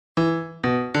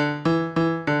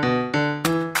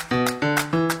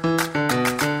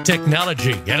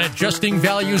Technology and adjusting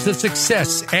values of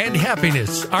success and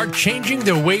happiness are changing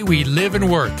the way we live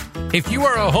and work. If you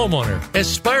are a homeowner,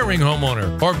 aspiring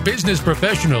homeowner, or business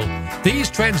professional, these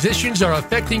transitions are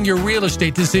affecting your real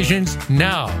estate decisions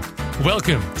now.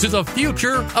 Welcome to the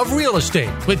Future of Real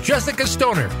Estate with Jessica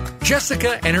Stoner.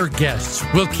 Jessica and her guests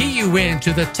will key you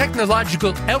into the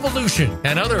technological evolution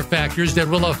and other factors that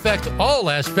will affect all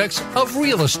aspects of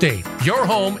real estate, your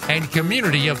home, and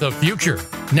community of the future.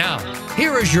 Now,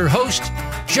 here is your host,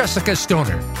 Jessica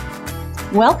Stoner.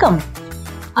 Welcome.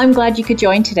 I'm glad you could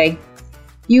join today.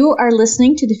 You are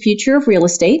listening to the Future of Real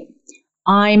Estate.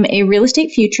 I'm a real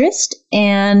estate futurist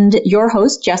and your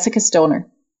host, Jessica Stoner.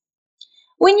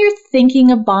 When you're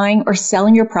thinking of buying or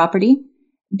selling your property,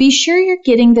 be sure you're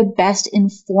getting the best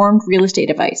informed real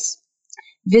estate advice.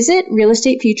 Visit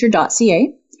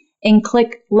realestatefuture.ca and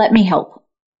click Let Me Help.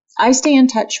 I stay in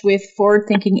touch with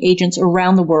forward-thinking agents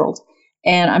around the world,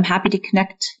 and I'm happy to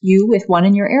connect you with one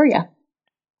in your area.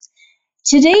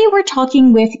 Today, we're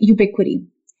talking with Ubiquity,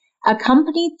 a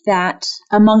company that,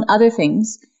 among other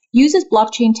things, uses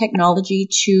blockchain technology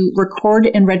to record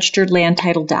and register land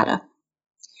title data.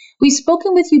 We've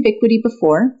spoken with Ubiquity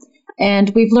before,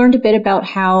 and we've learned a bit about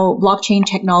how blockchain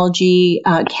technology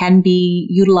can be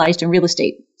utilized in real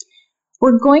estate.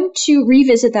 We're going to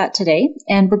revisit that today,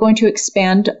 and we're going to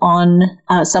expand on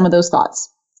some of those thoughts.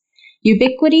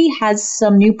 Ubiquity has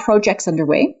some new projects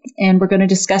underway, and we're going to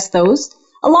discuss those,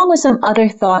 along with some other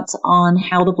thoughts on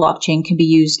how the blockchain can be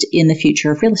used in the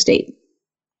future of real estate.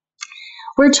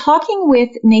 We're talking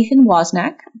with Nathan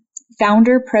Wozniak,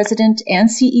 founder, president, and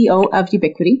CEO of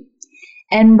Ubiquity,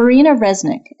 and Marina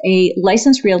Resnick, a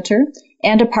licensed realtor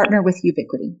and a partner with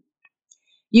Ubiquity.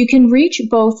 You can reach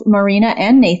both Marina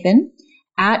and Nathan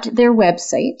at their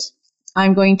website.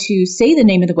 I'm going to say the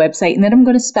name of the website, and then I'm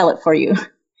going to spell it for you.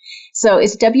 So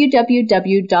it's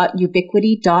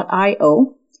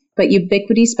www.ubiquity.io, but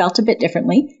Ubiquity spelled a bit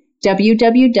differently,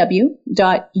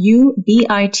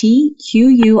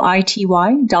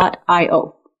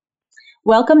 www.ubitquity.io.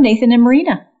 Welcome, Nathan and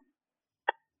Marina.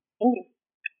 Thank you.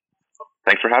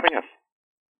 Thanks for having us.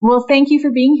 Well, thank you for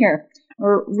being here.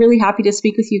 We're really happy to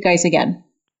speak with you guys again.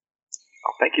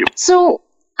 Oh, thank you. So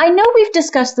I know we've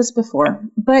discussed this before,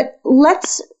 but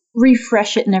let's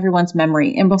refresh it in everyone's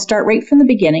memory, and we'll start right from the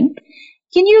beginning.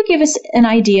 Can you give us an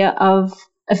idea of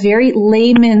a very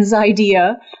layman's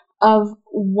idea of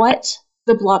what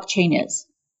the blockchain is?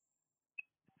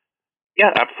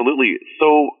 Yeah, absolutely.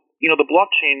 So, the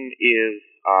blockchain is,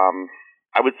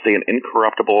 I would say, an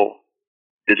incorruptible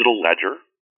digital ledger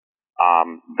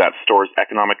that stores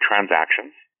economic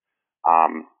transactions.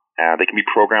 They can be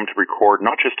programmed to record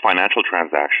not just financial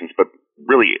transactions, but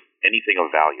really anything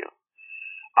of value.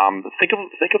 Think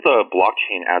of the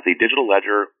blockchain as a digital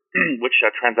ledger which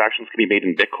transactions can be made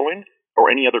in Bitcoin or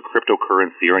any other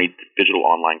cryptocurrency or any digital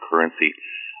online currency.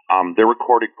 They're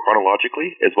recorded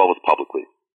chronologically as well as publicly.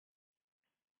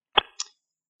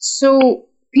 So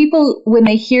people, when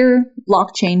they hear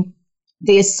blockchain,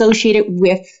 they associate it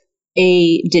with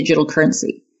a digital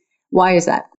currency. Why is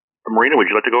that? Marina, would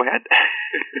you like to go ahead?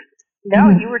 No,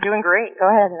 you were doing great. Go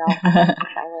ahead, and I'll chime in.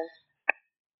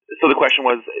 So the question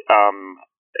was,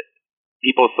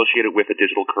 people associate it with a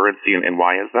digital currency, and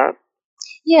why is that?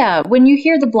 Yeah, when you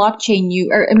hear the blockchain,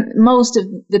 most of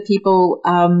the people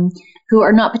who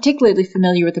are not particularly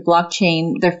familiar with the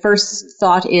blockchain, their first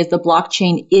thought is the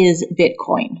blockchain is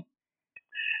Bitcoin.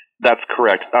 That's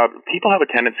correct. People have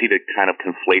a tendency to kind of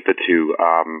conflate the two,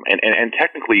 and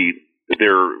technically, if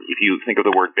you think of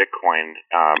the word Bitcoin,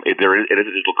 it is a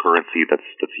digital currency that's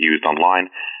used online,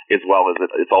 as well as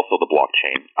it's also the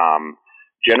blockchain.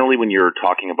 Generally, when you're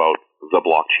talking about the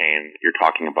blockchain, you're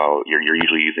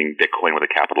usually using Bitcoin with a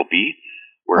capital B,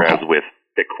 whereas with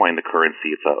Bitcoin, the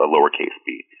currency, it's a lowercase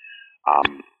b.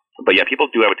 But yeah, people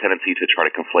do have a tendency to try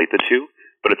to conflate the two,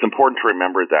 but it's important to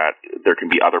remember that there can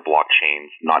be other blockchains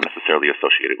not necessarily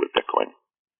associated with Bitcoin.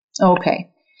 Okay.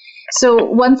 So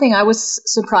one thing I was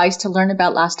surprised to learn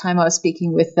about last time I was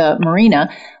speaking with Marina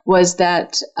was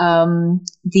that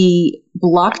the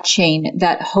blockchain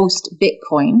that hosts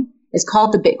Bitcoin is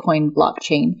called the Bitcoin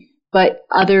blockchain, but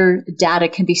other data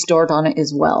can be stored on it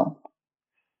as well.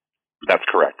 That's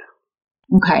correct.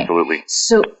 Okay. Absolutely.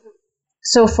 So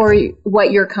for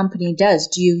what your company does,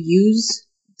 do you use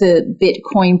the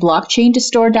Bitcoin blockchain to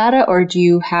store data, or do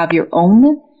you have your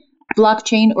own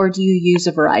blockchain, or do you use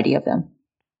a variety of them?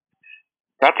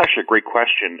 That's actually a great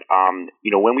question.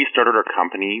 When we started our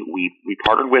company, we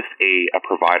partnered with a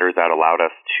provider that allowed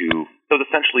us to, so it's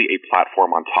essentially a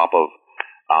platform on top of,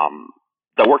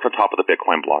 that worked on top of the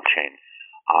Bitcoin blockchain.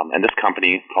 And this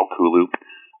company called Kulu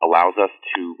allows us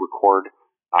to record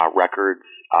records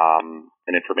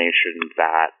and information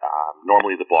that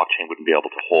normally the blockchain wouldn't be able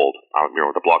to hold.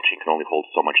 The blockchain can only hold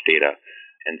so much data,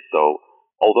 and so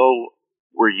although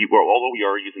we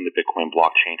are using the Bitcoin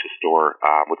blockchain to store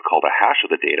what's called a hash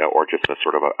of the data, or just a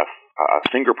sort of a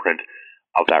fingerprint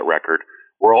of that record,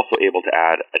 we're also able to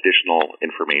add additional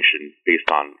information based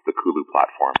on the Kulu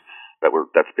platform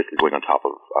that's basically going on top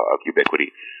of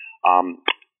Ubiquity.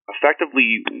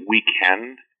 Effectively, we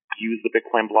can use the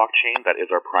Bitcoin blockchain. That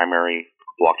is our primary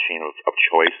blockchain of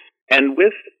choice. And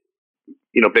with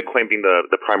Bitcoin being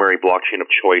the primary blockchain of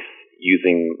choice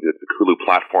using the Kulu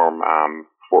platform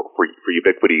for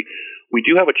Ubiquity, we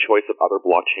do have a choice of other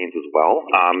blockchains as well.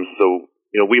 So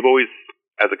we've always,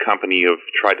 as a company, have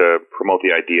tried to promote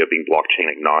the idea of being blockchain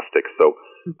agnostic. So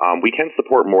we can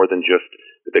support more than just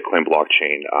the Bitcoin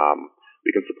blockchain.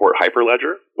 We can support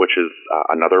Hyperledger, which is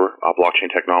another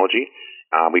blockchain technology.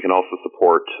 We can also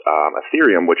support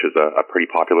Ethereum, which is a pretty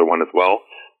popular one as well,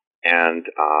 and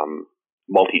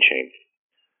multi-chain.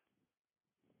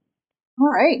 All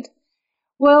right.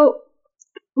 Well,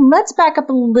 let's back up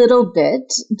a little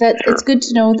bit. Sure. It's good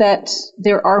to know that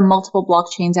there are multiple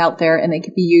blockchains out there, and they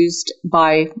can be used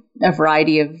by a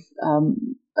variety of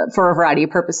for a variety of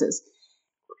purposes.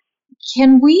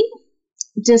 Can we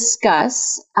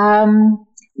discuss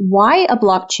why a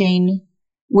blockchain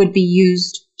would be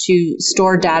used to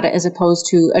store data as opposed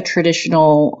to a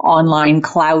traditional online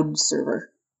cloud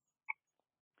server?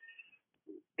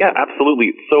 Yeah,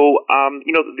 absolutely. So,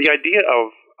 the idea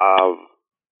of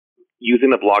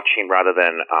using the blockchain rather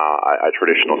than a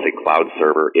traditional, say, cloud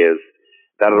server is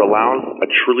that it allows a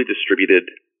truly distributed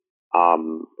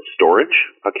storage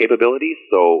capability.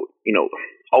 So,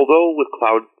 although with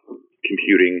cloud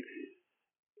computing,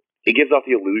 it gives off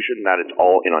the illusion that it's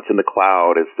all, it's in the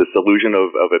cloud. It's this illusion of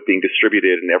it being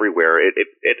distributed and everywhere. It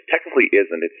technically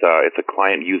isn't. It's a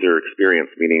client user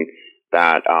experience, meaning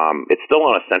that it's still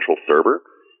on a central server.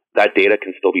 That data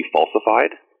can still be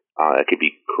falsified. It could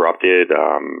be corrupted.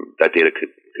 That data could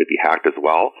be hacked as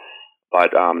well.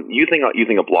 But using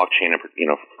a blockchain,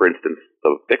 for instance,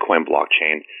 the Bitcoin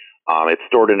blockchain, it's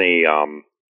stored in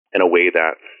a way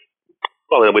that's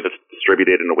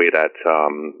distributed in a way that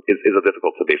is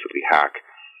difficult to basically hack.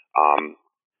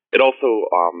 It also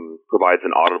provides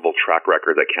an auditable track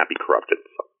record that can't be corrupted.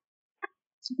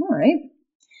 All right.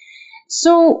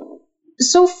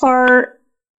 So far,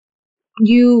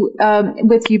 you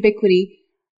with Ubiquity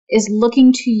is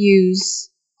looking to use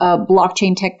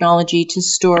blockchain technology to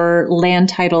store land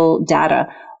title data.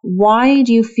 Why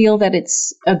do you feel that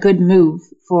it's a good move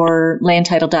for land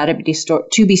title data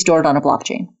to be stored on a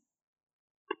blockchain?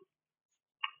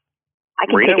 I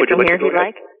can take it from here if you'd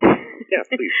like. Yeah,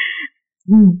 please.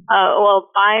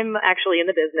 Well, I'm actually in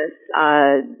the business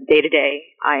day to day.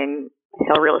 I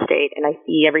sell real estate, and I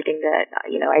see everything that,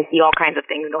 I see all kinds of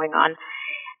things going on.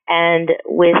 And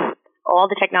with all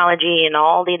the technology and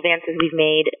all the advances we've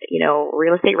made,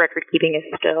 real estate record keeping is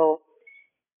still,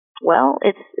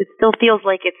 it still feels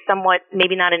like it's somewhat,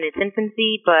 maybe not in its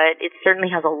infancy, but it certainly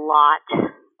has a lot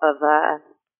of,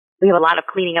 we have a lot of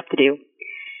cleaning up to do.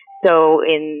 So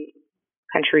in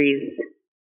countries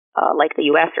like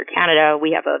the U.S. or Canada,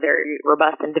 we have a very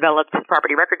robust and developed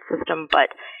property record system, but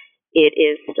it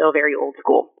is still very old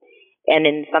school. And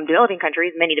in some developing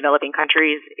countries, many developing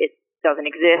countries, it doesn't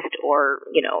exist, or,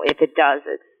 if it does,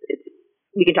 it's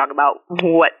we can talk about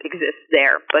what exists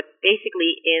there. But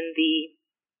basically in the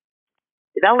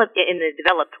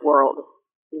developed world,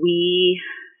 we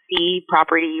see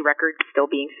property records still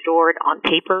being stored on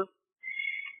paper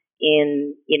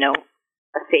in,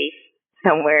 a safe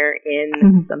somewhere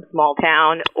in some small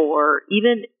town, or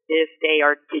even if they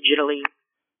are digitally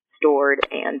stored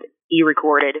and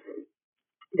e-recorded,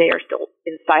 they are still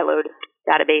in siloed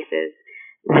databases.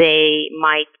 They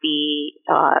might be,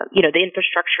 the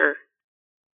infrastructure.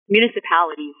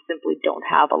 Municipalities simply don't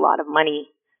have a lot of money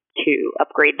to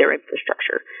upgrade their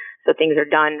infrastructure. So things are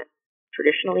done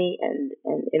traditionally and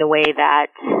in a way that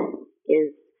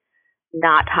is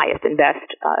not highest and best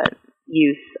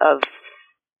use of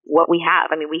what we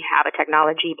have. I mean, we have a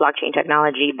technology, blockchain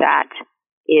technology, that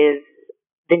is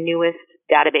the newest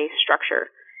database structure.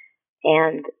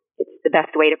 And it's the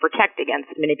best way to protect against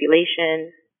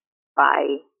manipulation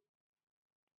by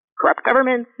corrupt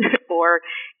governments or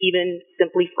even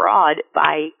simply fraud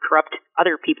by corrupt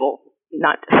other people,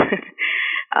 not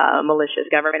malicious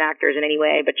government actors in any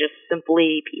way, but just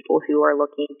simply people who are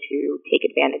looking to take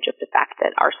advantage of the fact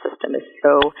that our system is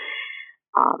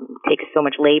takes so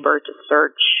much labor to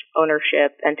search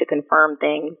ownership and to confirm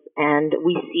things. And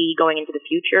we see going into the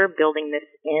future building this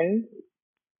in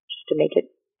just to make it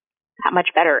that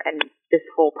much better and this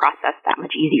whole process that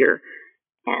much easier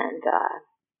and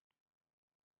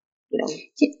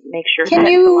make sure that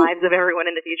the lives of everyone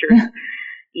in the future is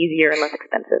easier and less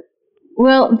expensive.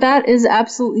 Well, that is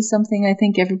absolutely something I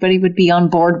think everybody would be on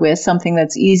board with, something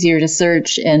that's easier to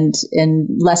search and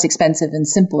less expensive and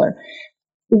simpler.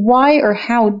 Why or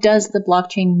how does the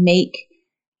blockchain make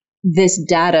this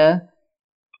data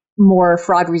more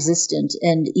fraud resistant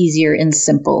and easier and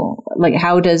simple? Like,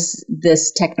 how does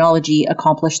this technology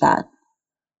accomplish that?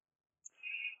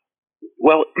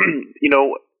 Well,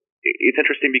 it's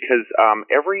interesting because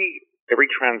every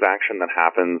transaction that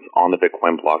happens on the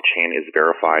Bitcoin blockchain is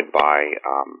verified by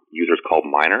users called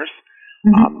miners.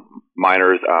 Mm-hmm.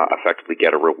 Miners effectively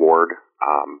get a reward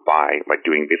by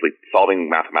doing basically solving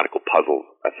mathematical puzzles,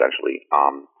 essentially,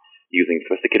 using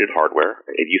sophisticated hardware.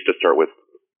 It used to start with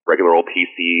regular old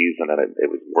PCs, and then it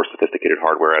was more sophisticated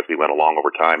hardware as we went along over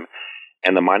time.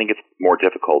 And the mining gets more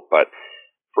difficult, but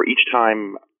for each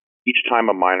time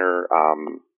a miner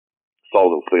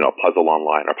solve a puzzle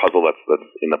online, or puzzle that's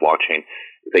in the blockchain,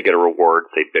 they get a reward,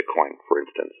 say Bitcoin, for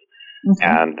instance. Okay.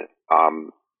 And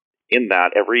in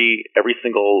that, every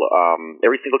single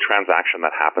transaction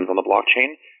that happens on the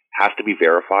blockchain has to be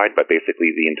verified by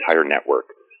basically the entire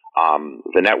network.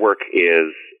 The network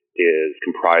is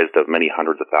comprised of many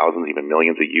hundreds of thousands, even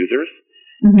millions of users.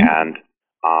 Mm-hmm. And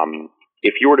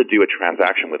if you were to do a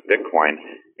transaction with Bitcoin,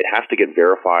 it has to get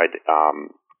verified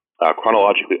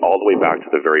chronologically all the way back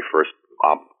to the very first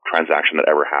transaction that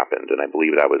ever happened, and I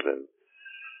believe that was in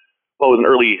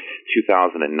early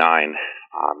 2009.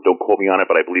 Don't quote me on it,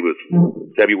 but I believe it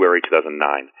was February 2009.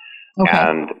 Okay.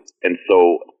 And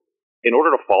so, in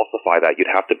order to falsify that,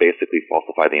 you'd have to basically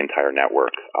falsify the entire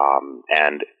network.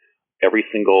 And every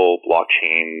single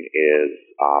blockchain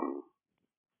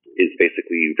is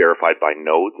basically verified by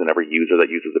nodes, and every user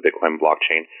that uses the Bitcoin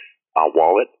blockchain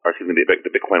the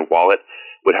Bitcoin wallet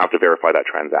would have to verify that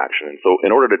transaction. And so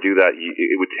in order to do that,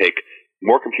 it would take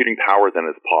more computing power than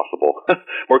is possible,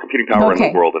 more computing power in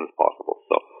the world than is possible.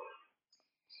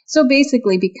 So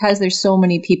basically, because there's so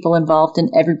many people involved and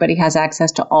everybody has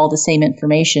access to all the same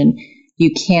information,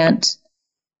 you can't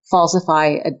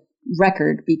falsify a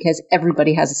record because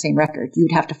everybody has the same record. You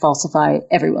would have to falsify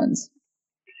everyone's.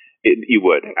 You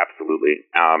would, absolutely.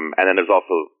 And then there's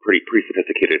also pretty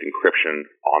sophisticated encryption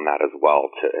on that as well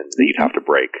that you'd have to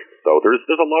break. So there's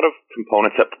a lot of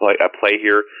components at play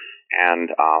here, and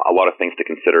a lot of things to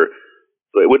consider.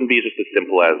 So it wouldn't be just as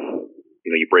simple as,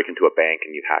 you break into a bank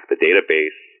and you hack the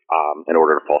database in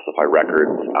order to falsify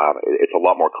records. It's a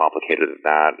lot more complicated than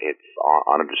that. It's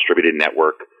on a distributed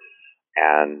network,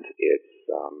 and it's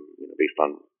based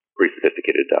on pretty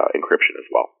sophisticated encryption as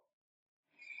well.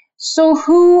 So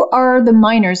who are the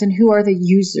miners and who are the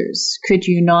users? Could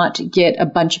you not get a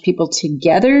bunch of people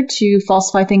together to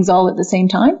falsify things all at the same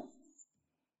time?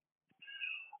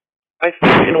 I think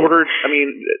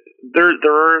there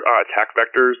are attack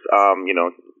vectors,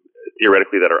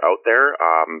 theoretically that are out there.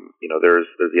 There's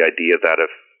the idea that if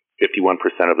 51%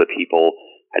 of the people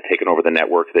had taken over the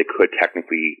network, they could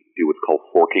technically do what's called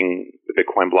forking the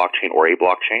Bitcoin blockchain or a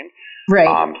blockchain. Right.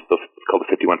 So it's called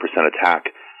the 51% attack.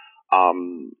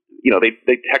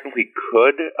 They technically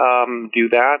could do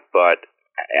that, but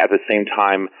at the same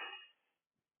time,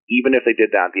 even if they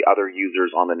did that, the other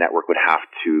users on the network would have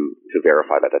to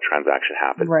verify that the transaction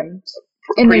happened. Right.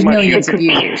 And there's millions of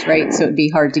users, right? So it'd be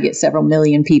hard to get several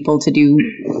million people to do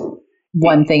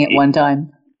one thing at one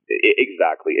time.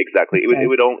 Exactly. Okay. It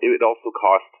would also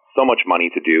cost so much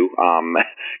money to do.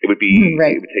 It would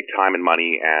take time and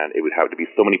money, and it would have to be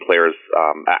so many players,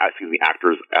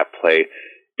 actors at play.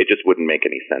 It just wouldn't make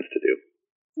any sense to do.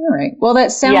 All right. Well,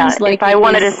 that sounds like if I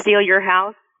wanted to steal your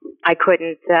house, I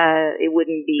couldn't. It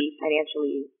wouldn't be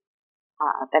financially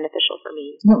beneficial for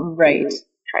me. Right. To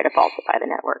try to falsify the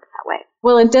network that way.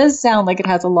 Well, it does sound like it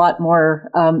has a lot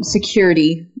more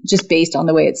security just based on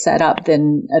the way it's set up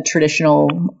than a traditional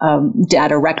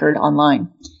data record online.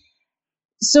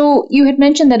 So you had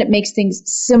mentioned that it makes things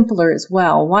simpler as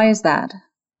well. Why is that?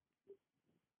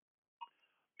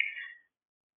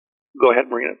 Go ahead,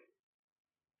 Marina.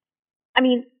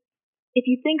 If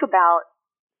you think about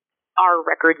our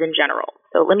records in general,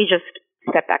 so let me just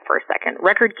step back for a second.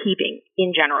 Record keeping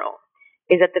in general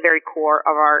is at the very core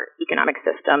of our economic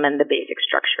system and the basic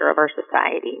structure of our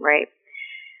society, right?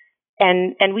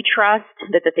 And we trust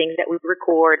that the things that we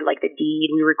record, like the deed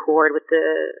we record with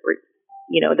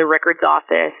the records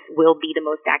office, will be the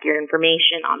most accurate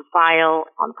information on file,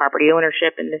 on property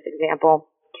ownership in this example.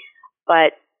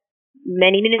 But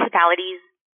many municipalities,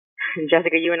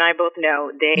 Jessica, you and I both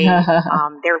know,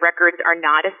 their records are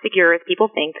not as secure as people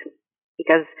think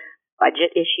because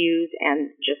budget issues and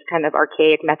just kind of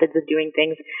archaic methods of doing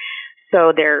things.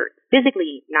 So they're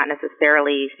physically not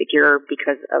necessarily secure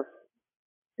because of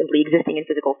simply existing in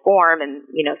physical form and,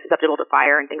 susceptible to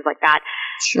fire and things like that.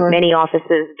 Sure. Many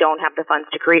offices don't have the funds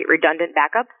to create redundant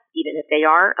backups, even if they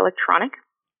are electronic,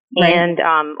 right. and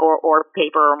or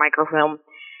paper or microfilm.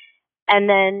 And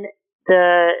then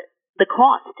the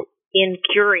cost in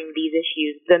curing these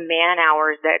issues, the man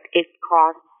hours that it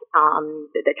costs,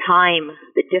 the time,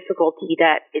 the difficulty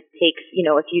that it takes,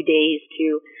 a few days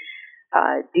to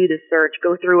do the search,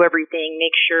 go through everything,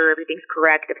 make sure everything's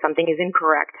correct. If something is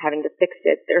incorrect, having to fix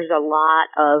it. There's a lot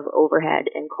of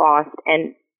overhead and cost,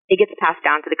 and it gets passed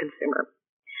down to the consumer.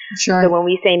 Sure. So when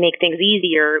we say make things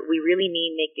easier, we really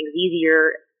mean make things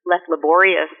easier, less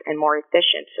laborious, and more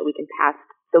efficient, so we can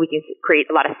create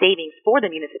a lot of savings for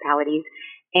the municipalities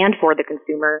and for the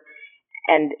consumer,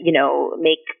 and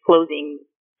make closing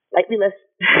slightly less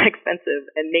expensive,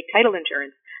 and make title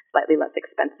insurance slightly less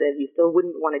expensive. You still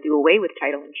wouldn't want to do away with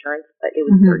title insurance, but it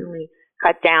would certainly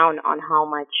cut down on how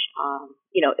much,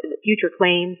 future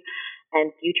claims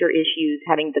and future issues,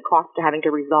 having the cost to having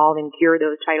to resolve and cure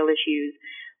those title issues.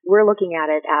 We're looking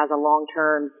at it as a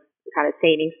long-term kind of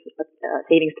savings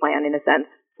plan, in a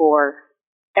sense, for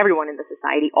everyone in the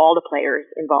society, all the players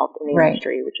involved in the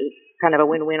industry, which is kind of a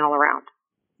win-win all around.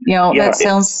 That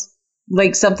sounds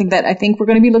like something that I think we're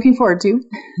going to be looking forward to.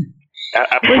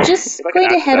 We're just going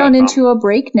to head on into a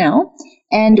break now,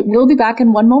 and we'll be back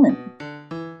in one moment.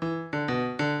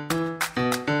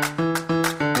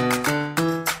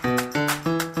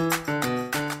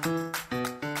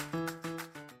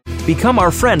 Become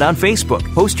our friend on Facebook.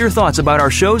 Post your thoughts about our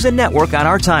shows and network on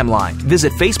our timeline.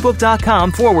 Visit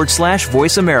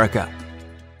facebook.com/Voice America.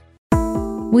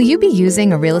 Will you be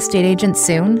using a real estate agent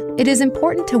soon? It is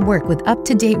important to work with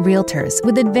up-to-date realtors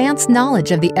with advanced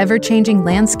knowledge of the ever-changing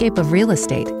landscape of real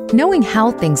estate. Knowing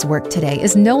how things work today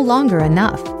is no longer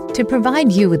enough. To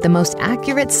provide you with the most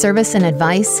accurate service and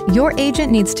advice, your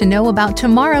agent needs to know about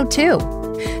tomorrow, too.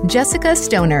 Jessica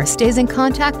Stoner stays in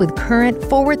contact with current,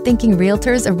 forward-thinking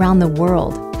realtors around the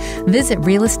world. Visit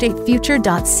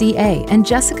realestatefuture.ca and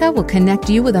Jessica will connect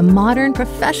you with a modern,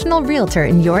 professional realtor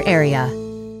in your area.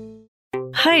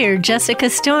 Hire Jessica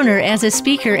Stoner as a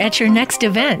speaker at your next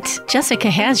event. Jessica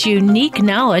has unique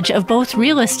knowledge of both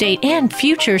real estate and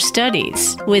future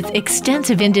studies. With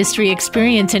extensive industry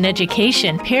experience and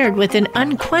education paired with an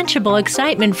unquenchable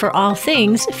excitement for all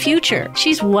things future,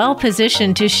 she's well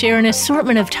positioned to share an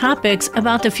assortment of topics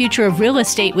about the future of real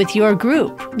estate with your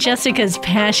group. Jessica's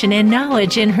passion and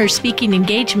knowledge in her speaking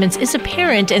engagements is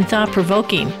apparent and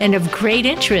thought-provoking and of great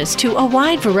interest to a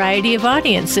wide variety of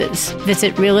audiences.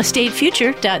 Visit realestatefuture.ca.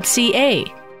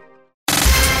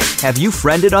 Have you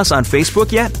friended us on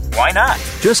Facebook yet? Why not?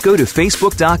 Just go to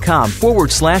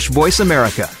facebook.com/Voice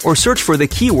America or search for the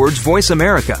keywords Voice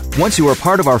America. Once you are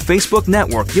part of our Facebook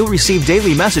network, you'll receive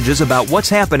daily messages about what's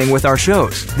happening with our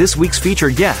shows, this week's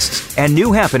featured guests, and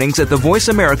new happenings at the Voice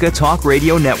America Talk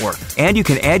Radio Network. And you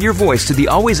can add your voice to the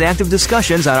always active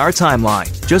discussions on our timeline.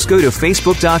 Just go to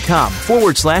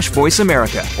facebook.com/Voice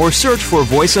America or search for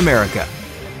Voice America.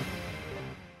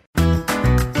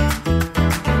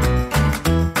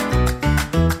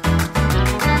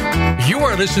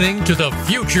 Listening to The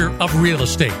Future of Real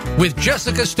Estate with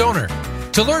Jessica Stoner.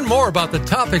 To learn more about the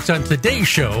topics on today's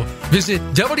show, visit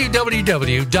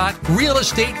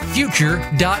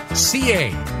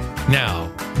www.realestatefuture.ca.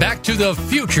 Now, back to The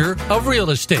Future of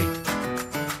Real Estate.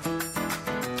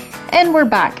 And we're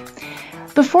back.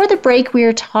 Before the break, we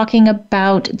were talking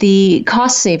about the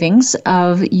cost savings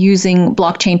of using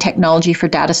blockchain technology for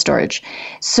data storage.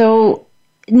 So,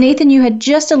 Nathan, you had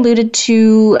just alluded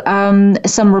to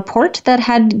some report that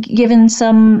had given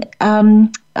some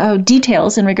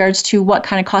details in regards to what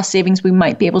kind of cost savings we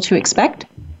might be able to expect.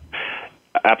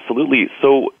 Absolutely.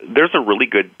 So there's a really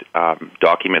good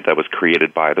document that was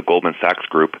created by the Goldman Sachs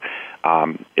Group.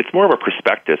 It's more of a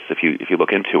prospectus if you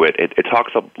look into it. It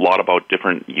talks a lot about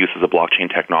different uses of blockchain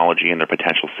technology and their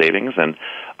potential savings. And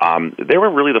they were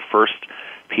really the first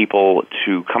people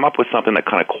to come up with something that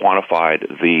kind of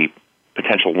quantified the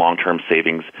potential long-term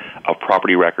savings of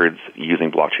property records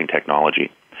using blockchain technology.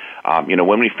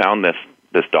 When we found this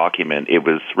document, it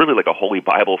was really like a holy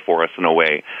Bible for us in a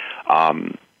way.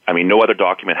 No other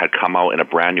document had come out in a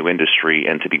brand new industry,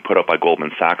 and to be put up by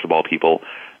Goldman Sachs, of all people,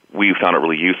 we found it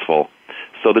really useful.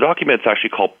 So the document's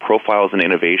actually called Profiles in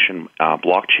Innovation,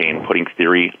 Blockchain, Putting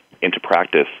Theory into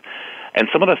Practice. And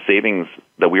some of the savings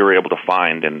that we were able to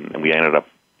find, and we ended up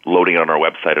loading it on our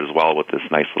website as well with this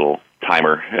nice little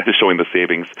timer showing the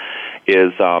savings,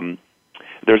 is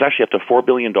there's actually up to $4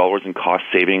 billion in cost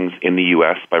savings in the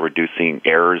U.S. by reducing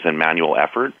errors and manual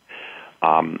effort.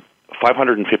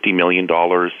 $550 million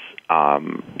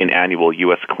in annual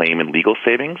U.S. claim and legal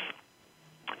savings,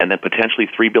 and then potentially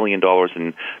 $3 billion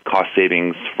in cost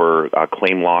savings for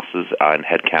claim losses and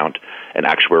headcount and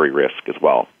actuary risk as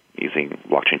well, using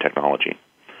blockchain technology.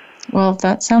 Well,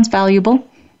 that sounds valuable.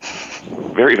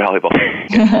 Very valuable.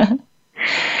 And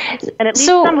at least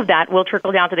some of that will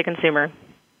trickle down to the consumer.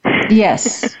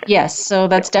 Yes. So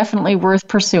that's definitely worth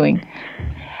pursuing.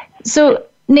 So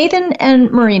Nathan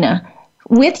and Marina,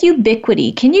 with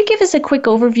Ubiquity, can you give us a quick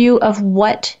overview of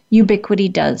what Ubiquity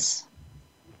does?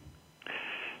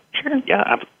 Sure.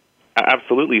 Yeah,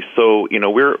 absolutely. So,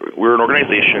 we're an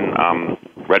organization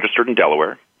registered in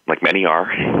Delaware, like many are.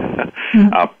 We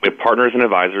have partners and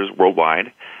advisors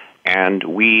worldwide, and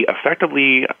we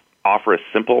effectively offer a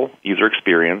simple user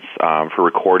experience for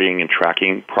recording and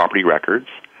tracking property records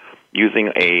using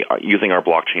our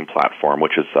blockchain platform,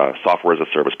 which is a software as a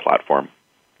service platform.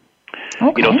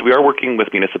 Okay. So we are working with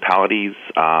municipalities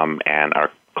and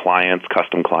our clients,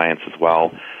 custom clients as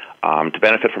well, to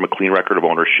benefit from a clean record of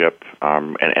ownership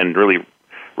and really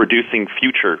reducing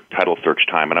future title search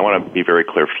time. And I want to be very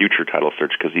clear, future title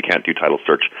search, because you can't do title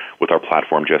search with our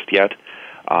platform just yet.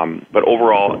 But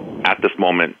overall, at this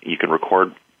moment, you can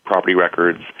record property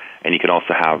records, and you can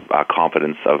also have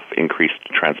confidence of increased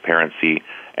transparency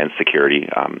and security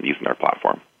using our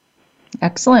platform.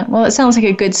 Excellent. Well, it sounds like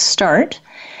a good start.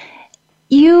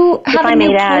 You have a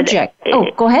new project.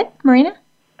 Go ahead, Marina.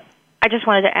 I just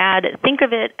wanted to add, think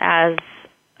of it as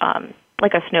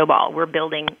like a snowball. We're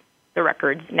building the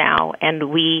records now, and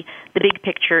the big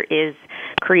picture is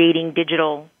creating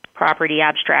digital property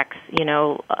abstracts,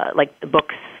 like the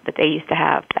books that they used to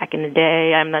have back in the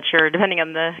day. I'm not sure, depending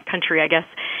on the country, I guess.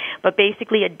 But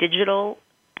basically a digital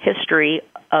history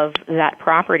of that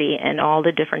property and all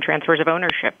the different transfers of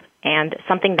ownership, and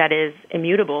something that is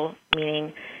immutable,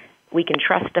 meaning we can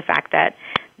trust the fact that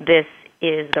this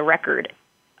is the record.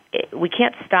 We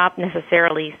can't stop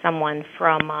necessarily someone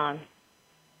from,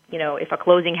 if a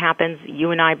closing happens,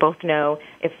 you and I both know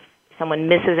if someone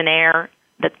misses an heir,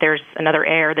 that there's another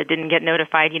heir that didn't get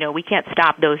notified. We can't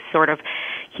stop those sort of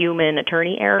human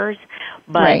attorney errors,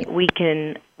 but right. we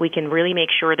can really make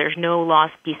sure there's no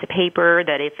lost piece of paper,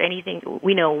 that if anything,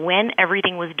 we know when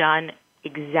everything was done,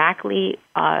 exactly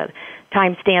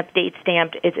time stamped, date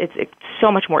stamped. It's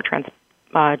so much more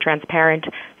transparent,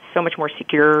 so much more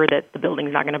secure that the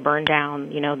building's not going to burn down,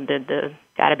 the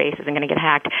database isn't going to get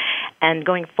hacked. And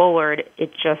going forward,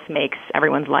 it just makes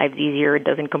everyone's lives easier. It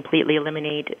doesn't completely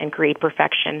eliminate and create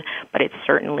perfection, but it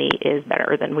certainly is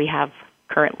better than we have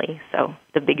currently. So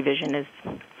the big vision is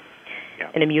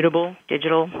an immutable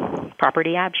digital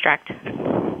property abstract.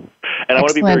 And I want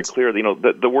to be very clear,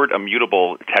 the word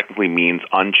immutable technically means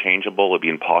unchangeable. It would be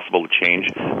impossible to change.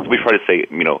 So we try to say,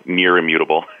 near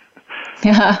immutable.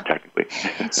 Yeah. Technically.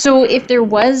 So if there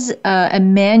was a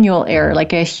manual error,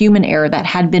 like a human error that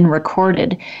had been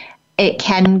recorded, it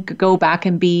can go back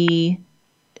and be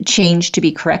changed to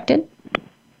be corrected?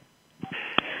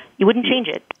 You wouldn't change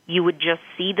it. You would just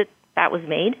see that was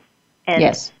made and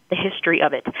the history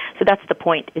of it. So that's the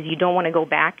point, is you don't want to go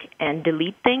back and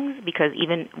delete things, because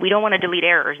we don't want to delete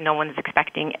errors. No one's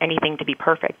expecting anything to be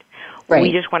perfect. Right.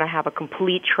 We just want to have a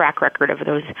complete track record of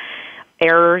those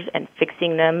errors and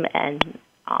fixing them, and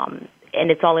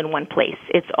it's all in one place.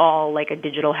 It's all like a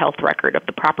digital health record of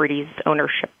the property's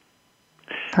ownership.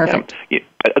 Perfect.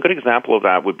 A good example of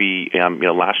that would be, it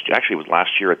was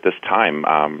last year at this time.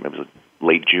 It was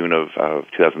late June of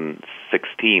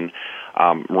 2016.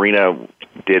 Marina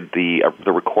did the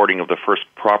recording of the first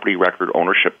property record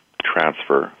ownership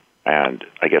transfer, and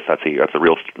I guess that's a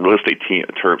real estate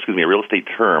term. Excuse me, a real estate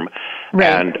term. Right.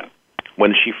 And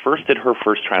when she first did her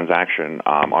first transaction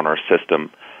on our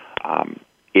system,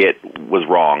 it was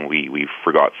wrong. We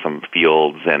forgot some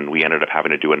fields, and we ended up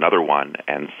having to do another one.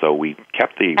 And so we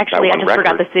kept that one record. Actually, I just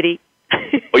forgot the city.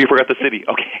 Oh, you forgot the city?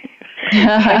 Okay.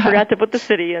 I forgot to put the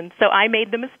city in. So I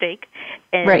made the mistake,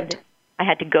 and right. I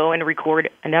had to go and record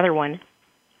another one,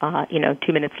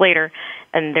 2 minutes later,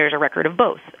 and there's a record of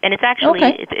both. And it's actually,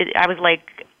 I was like,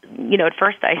 at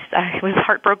first I was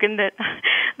heartbroken that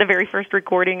the very first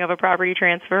recording of a property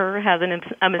transfer has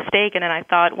a mistake, and then I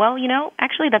thought, well,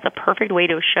 actually that's a perfect way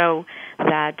to show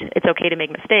that it's okay to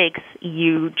make mistakes.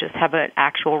 You just have an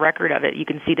actual record of it. You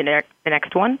can see the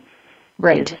next one.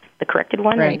 Right. Is the corrected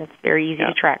one, and it's very easy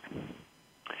to track.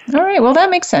 All right, well, that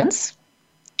makes sense.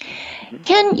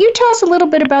 Can you tell us a little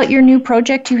bit about your new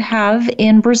project you have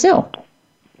in Brazil?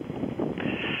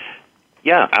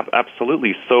 Yeah,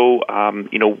 absolutely. So,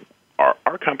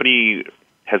 our company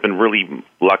has been really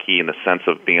lucky in the sense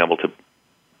of being able to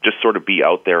just sort of be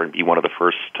out there and be one of the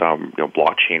first,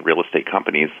 blockchain real estate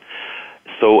companies.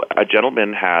 So a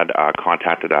gentleman had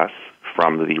contacted us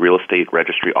from the Real Estate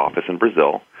Registry office in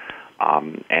Brazil,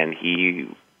 and he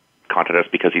contacted us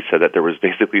because he said that there was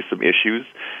basically some issues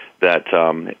that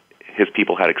his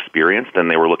people had experienced, and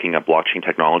they were looking at blockchain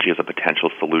technology as a potential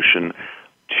solution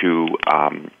to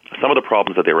some of the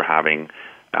problems that they were having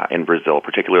in Brazil,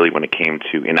 particularly when it came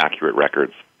to inaccurate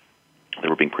records that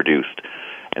were being produced.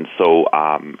 And so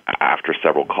after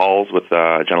several calls with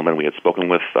a gentleman we had spoken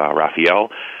with, Raphael,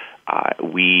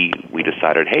 we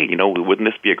decided, hey, wouldn't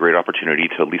this be a great opportunity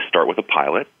to at least start with a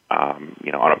pilot,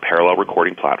 on a parallel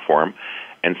recording platform,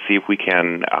 and see if we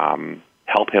can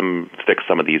help him fix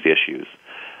some of these issues.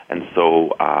 And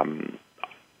so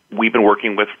we've been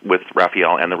working with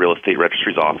Raphael and the Real Estate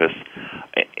Registry's office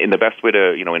in the best way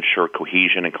to ensure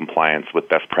cohesion and compliance with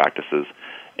best practices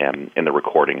in the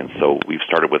recording. And so we've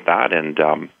started with that, and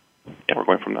we're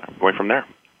going from there.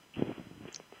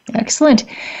 Excellent.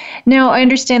 Now, I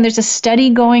understand there's a study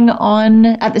going on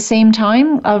at the same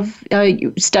time of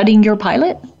studying your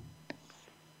pilot?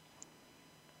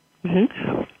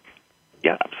 Mm-hmm.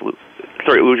 Yeah, absolutely.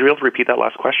 Sorry, would you be able to repeat that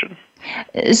last question?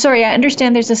 Sorry, I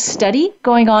understand there's a study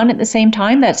going on at the same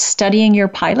time that's studying your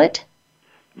pilot?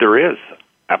 There is,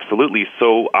 absolutely.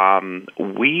 So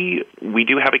we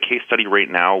do have a case study right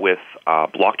now with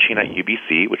blockchain at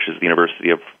UBC, which is the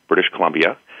University of British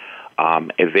Columbia.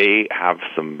 They have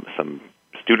some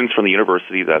students from the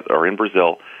university that are in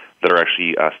Brazil that are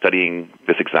actually studying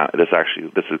this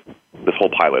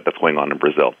whole pilot that's going on in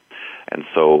Brazil. And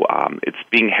so it's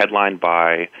being headlined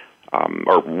by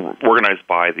or organized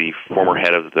by the former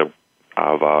head of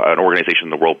an organization,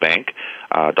 the World Bank,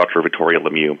 Dr. Victoria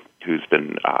Lemieux, who's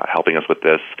been helping us with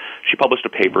this. She published a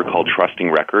paper called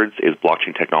 "Trusting Records: Is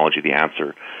Blockchain Technology the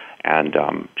Answer?" And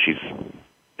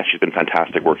she's been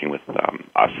fantastic working with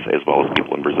us as well as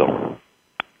people in Brazil.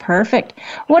 Perfect.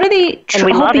 What are they and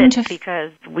we love it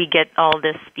because we get all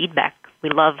this feedback. We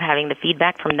love having the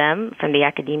feedback from them, from the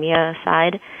academia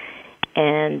side.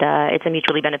 And it's a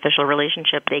mutually beneficial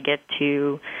relationship. They get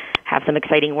to have some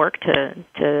exciting work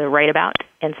to write about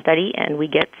and study, and we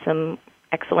get some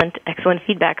excellent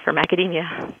feedback from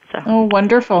academia. So. Oh,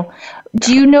 wonderful.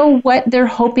 Do you know what they're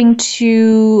hoping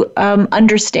to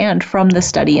understand from the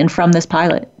study and from this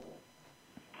pilot?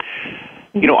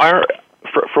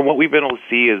 From what we've been able to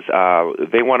see is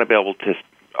they want to be able to,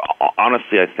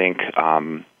 honestly, I think,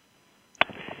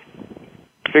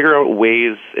 figure out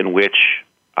ways in which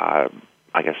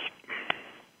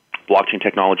blockchain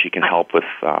technology can help with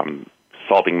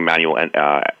solving manual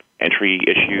entry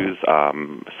issues,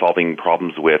 solving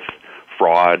problems with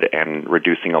fraud, and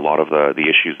reducing a lot of the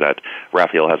issues that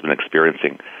Raphael has been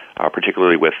experiencing,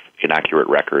 particularly with inaccurate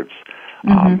records.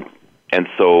 Mm-hmm. And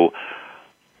so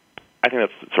I think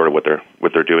that's sort of what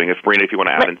they're doing. Marina, if you want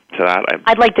to add into that.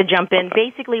 I'd like to jump in.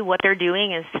 Basically, what they're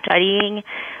doing is studying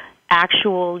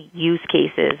actual use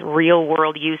cases,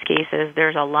 real-world use cases.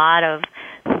 There's a lot of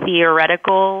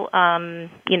theoretical,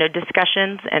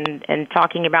 discussions and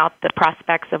talking about the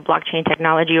prospects of blockchain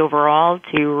technology overall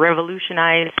to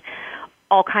revolutionize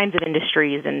all kinds of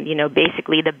industries and,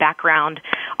 basically the background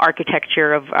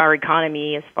architecture of our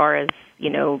economy as far as,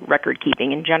 record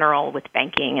keeping in general with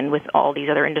banking and with all these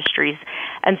other industries.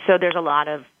 And so there's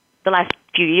the last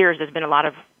few years, there's been a lot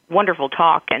of wonderful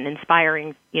talk and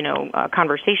inspiring,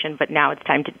 conversation, but now it's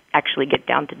time to actually get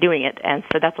down to doing it. And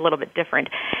so that's a little bit different.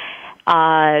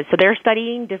 So they're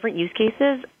studying different use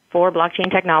cases for blockchain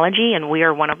technology, and we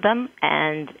are one of them.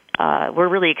 And we're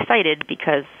really excited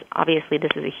because obviously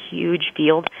this is a huge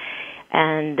field,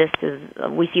 and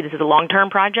we see this as a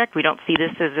long-term project. We don't see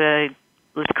this as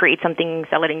let's create something,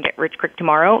 sell it, and get rich quick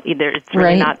tomorrow. Either it's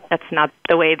really not. That's not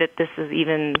the way that this is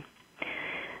even.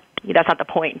 That's not the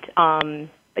point.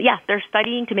 But yeah, they're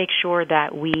studying to make sure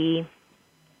that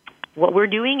what we're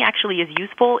doing actually is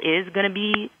useful, is going to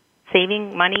be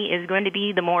saving money, is going to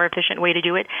be the more efficient way to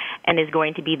do it, and is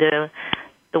going to be the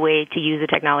way to use the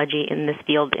technology in this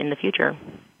field in the future.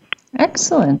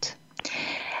 Excellent.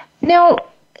 Now,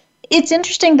 it's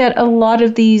interesting that a lot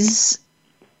of these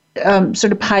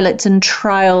sort of pilots and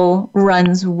trial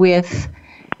runs with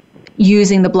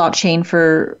using the blockchain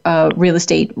for real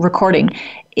estate recording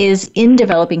is in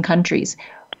developing countries.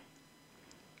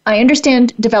 I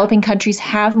understand developing countries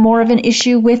have more of an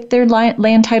issue with their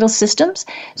land title systems.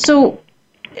 So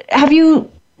have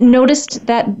you noticed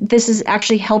that this is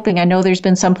actually helping? I know there's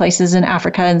been some places in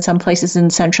Africa and some places in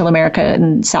Central America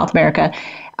and South America.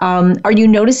 Are you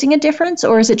noticing a difference,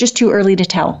 or is it just too early to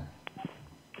tell?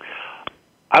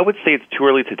 I would say it's too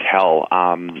early to tell.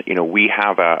 We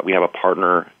have a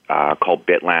partner called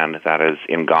Bitland that is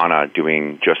in Ghana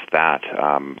doing just that,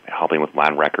 helping with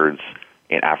land records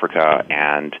in Africa.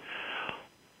 And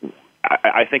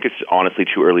I think it's honestly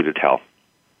too early to tell.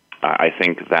 I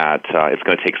think that it's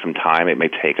going to take some time. It may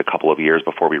take a couple of years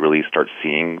before we really start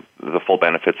seeing the full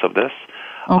benefits of this.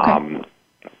 Okay.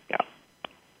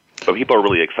 But people are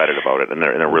really excited about it, and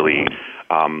they're really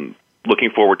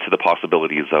looking forward to the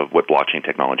possibilities of what blockchain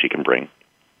technology can bring.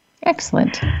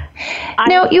 Excellent.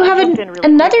 Now, you have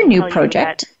another new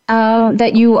project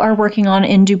that you are working on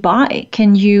in Dubai.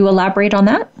 Can you elaborate on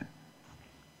that?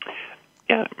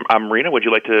 Yeah. Marina, would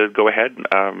you like to go ahead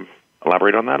and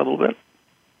elaborate on that a little bit?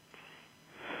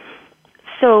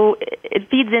 So it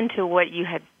feeds into what you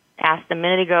had asked a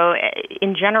minute ago.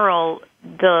 In general,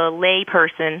 the lay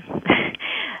person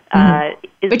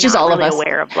which is not all really of us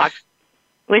aware of blockchain.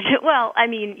 Which, well, I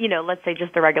mean, let's say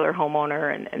just the regular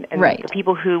homeowner and right. The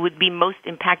people who would be most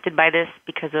impacted by this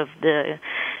because of the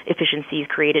efficiencies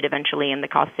created eventually and the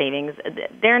cost savings,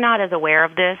 they're not as aware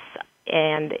of this,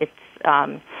 and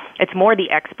it's more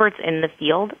the experts in the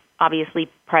field, obviously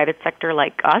private sector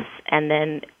like us, and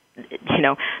then,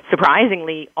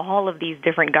 surprisingly, all of these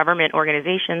different government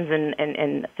organizations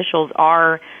and officials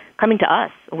are coming to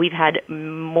us. We've had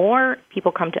more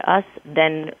people come to us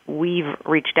than we've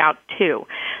reached out to.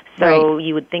 So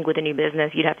You would think with a new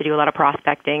business, you'd have to do a lot of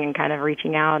prospecting and kind of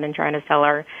reaching out and trying to sell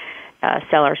our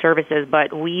services.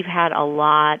 But we've had a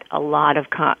lot of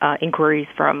inquiries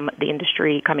from the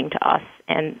industry coming to us.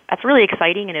 And that's really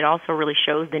exciting, and it also really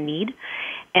shows the need.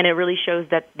 And it really shows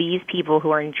that these people who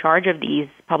are in charge of these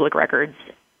public records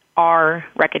are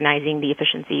recognizing the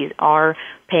efficiencies, are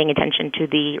paying attention to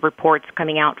the reports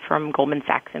coming out from Goldman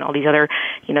Sachs and all these other,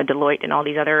 Deloitte and all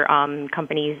these other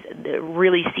companies,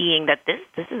 really seeing that this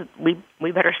is, we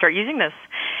better start using this.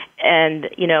 And,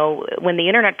 when the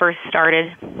internet first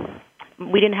started,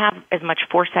 we didn't have as much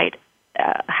foresight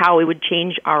how it would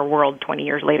change our world 20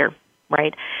 years later,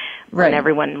 right? When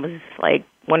everyone was like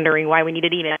wondering why we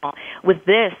needed email. With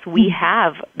this, we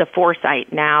have the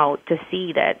foresight now to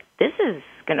see that this is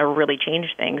going to really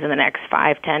change things in the next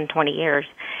 5, 10, 20 years,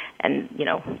 and,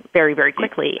 very, very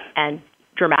quickly and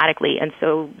dramatically. And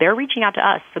so they're reaching out to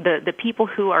us. So the people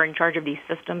who are in charge of these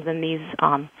systems and these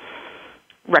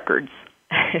records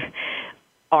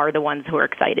are the ones who are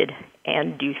excited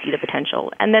and do see the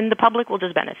potential. And then the public will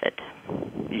just benefit.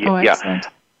 Excellent.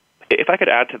 If I could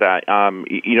add to that,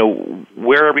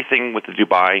 where everything with the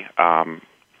Dubai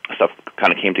stuff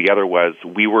kind of came together was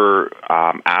we were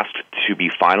asked to be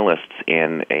finalists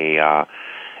in a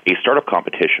startup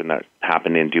competition that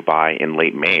happened in Dubai in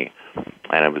late May,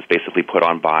 and it was basically put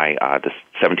on by the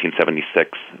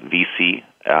 1776 VC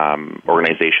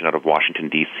organization out of Washington,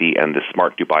 D.C., and the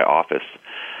Smart Dubai office.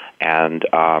 And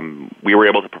we were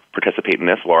able to participate in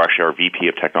this. Well, actually, our VP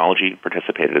of technology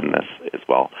participated in this as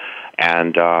well.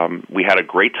 And we had a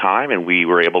great time, and we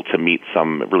were able to meet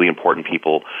some really important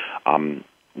people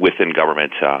within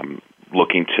government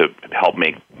looking to help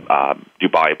make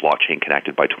Dubai blockchain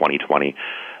connected by 2020.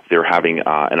 They're having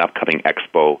an upcoming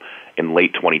expo in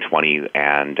late 2020,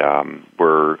 and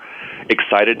we're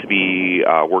excited to be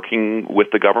working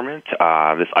with the government.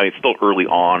 It's still early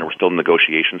on; we're still in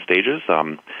negotiation stages,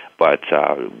 but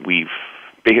we've,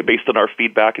 based on our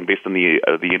feedback and based on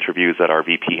the interviews that our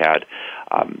VP had,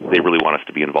 they really want us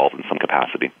to be involved in some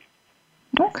capacity.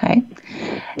 Okay.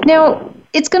 Now,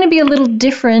 it's going to be a little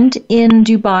different in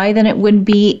Dubai than it would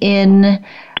be in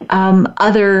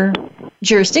other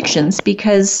jurisdictions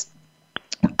because,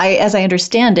 as I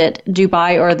understand it,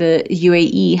 Dubai or the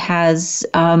UAE has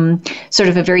sort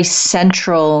of a very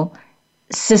central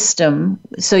system.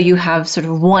 So you have sort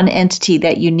of one entity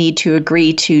that you need to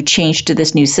agree to change to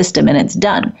this new system, and it's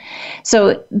done.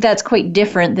 So that's quite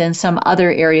different than some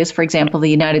other areas, for example, the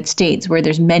United States, where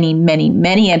there's many, many,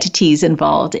 many entities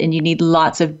involved, and you need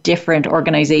lots of different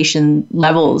organization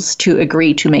levels to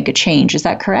agree to make a change. Is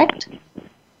that correct?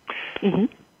 Mm-hmm.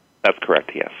 That's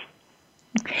correct, yes.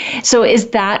 So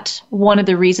is that one of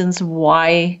the reasons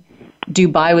why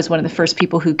Dubai was one of the first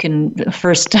people who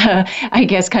countries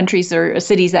or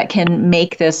cities that can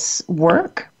make this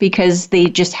work because they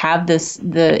just have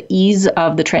the ease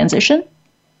of the transition?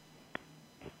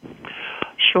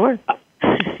 Sure.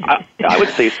 I would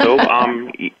say so.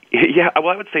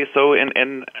 I would say so.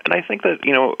 And I think that,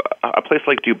 a place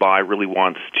like Dubai really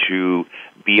wants to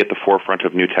be at the forefront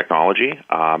of new technology.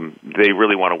 They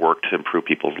really want to work to improve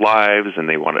people's lives, and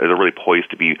they're really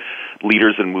poised to be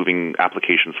leaders in moving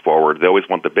applications forward. They always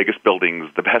want the biggest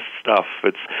buildings, the best stuff.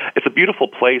 It's a beautiful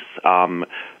place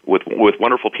with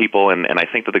wonderful people, and I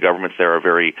think that the governments there are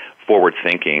very forward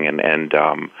thinking and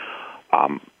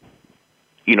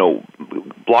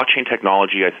blockchain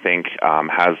technology, I think,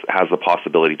 has the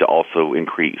possibility to also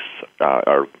increase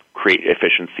or create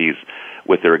efficiencies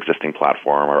with their existing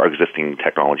platform or existing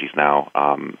technologies now.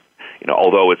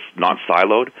 Although it's not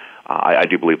siloed, I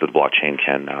do believe that the blockchain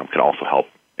can also help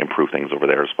improve things over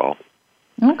there as well.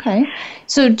 Okay.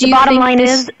 So do you the bottom think line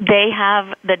is they have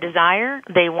the desire.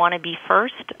 They want to be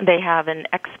first. They have an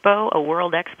expo, a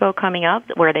World Expo coming up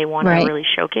where they want to really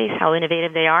showcase how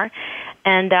innovative they are.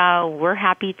 And we're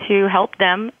happy to help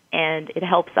them, and it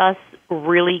helps us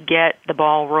really get the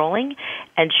ball rolling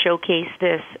and showcase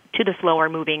this to the slower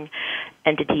moving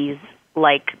entities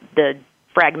like the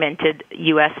fragmented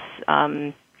U.S.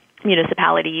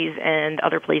 Municipalities and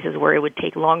other places where it would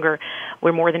take longer.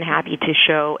 We're more than happy to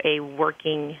show a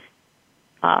working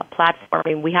platform. I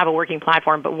mean, we have a working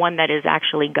platform, but one that is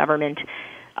actually government,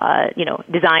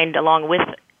 designed along with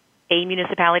a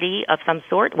municipality of some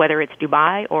sort, whether it's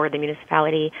Dubai or the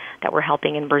municipality that we're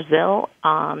helping in Brazil.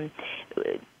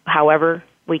 However,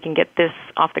 we can get this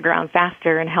off the ground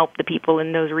faster and help the people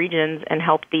in those regions and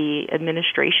help the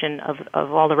administration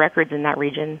of all the records in that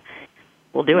region.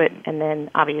 We'll do it. And then,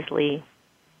 obviously,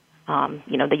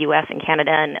 the U.S. and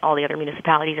Canada and all the other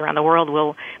municipalities around the world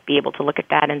will be able to look at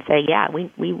that and say, yeah,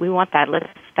 we want that. Let's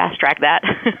fast-track that.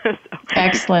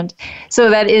 Excellent. So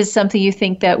that is something you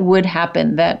think that would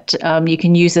happen, that you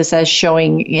can use this as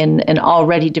showing in an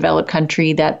already developed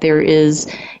country that there is,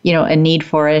 a need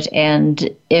for it. And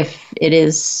if it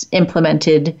is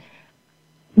implemented,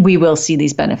 we will see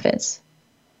these benefits.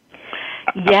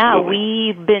 Yeah,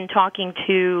 we've talked to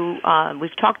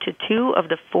 2 of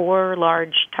the 4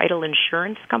 large title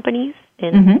insurance companies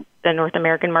in the North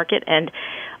American market, and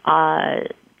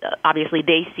obviously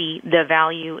they see the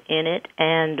value in it,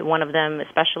 and one of them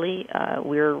especially,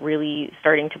 we're really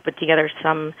starting to put together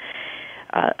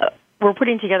we're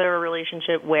putting together a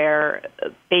relationship where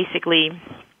basically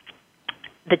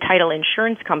the title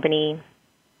insurance company,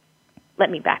 let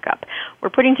me back up,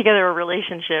 we're putting together a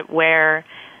relationship where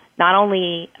not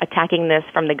only attacking this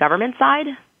from the government side,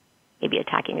 maybe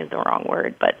attacking is the wrong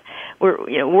word, but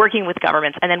we're working with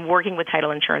governments and then working with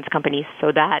title insurance companies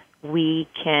so that we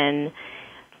can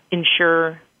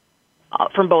insure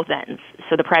from both ends.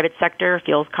 So the private sector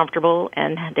feels comfortable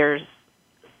and there's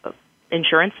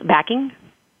insurance backing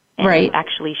and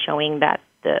actually showing that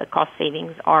the cost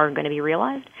savings are going to be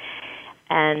realized.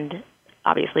 And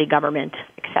obviously government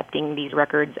accepting these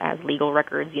records as legal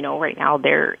records. Right now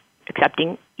they're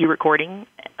accepting e-recording,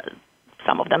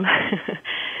 some of them,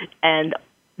 and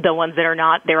the ones that are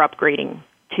not, they're upgrading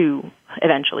to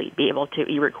eventually be able to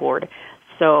e-record.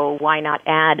 So why not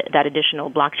add that additional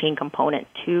blockchain component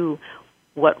to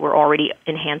what we're already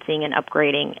enhancing and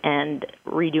upgrading and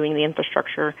redoing the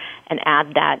infrastructure, and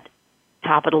add that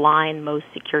top-of-the-line, most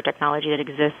secure technology that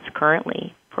exists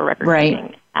currently for record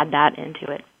keeping, add that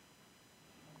into it.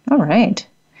 All right.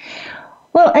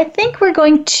 Well, I think we're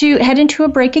going to head into a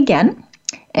break again.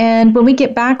 And when we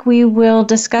get back, we will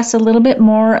discuss a little bit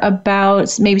more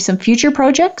about maybe some future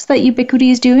projects that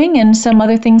Ubiquity is doing and some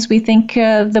other things we think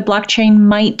the blockchain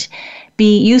might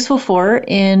be useful for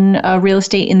in real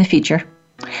estate in the future.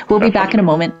 We'll be back in a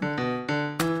moment.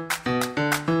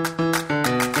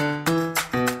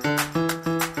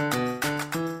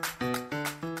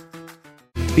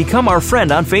 Become our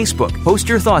friend on Facebook. Post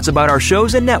your thoughts about our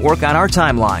shows and network on our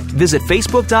timeline. Visit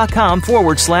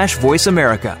facebook.com/Voice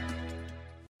America.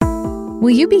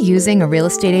 Will you be using a real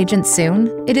estate agent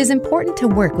soon? It is important to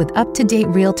work with up-to-date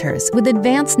realtors with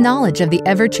advanced knowledge of the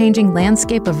ever-changing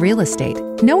landscape of real estate.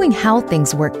 Knowing how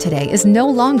things work today is no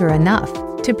longer enough.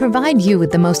 To provide you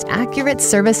with the most accurate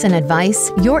service and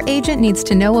advice, your agent needs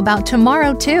to know about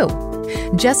tomorrow too.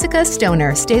 Jessica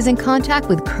Stoner stays in contact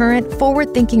with current,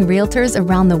 forward-thinking realtors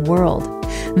around the world.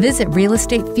 Visit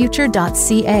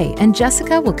realestatefuture.ca and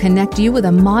Jessica will connect you with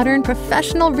a modern,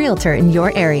 professional realtor in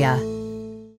your area.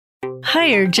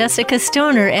 Hire Jessica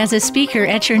Stoner as a speaker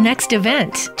at your next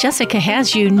event. Jessica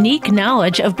has unique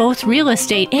knowledge of both real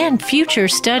estate and future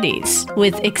studies.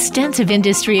 With extensive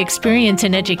industry experience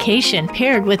and education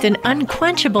paired with an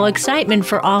unquenchable excitement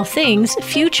for all things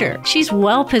future, she's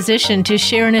well positioned to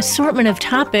share an assortment of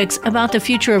topics about the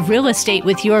future of real estate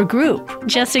with your group.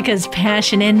 Jessica's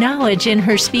passion and knowledge in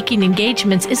her speaking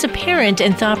engagements is apparent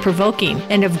and thought-provoking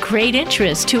and of great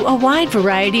interest to a wide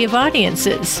variety of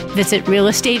audiences. Visit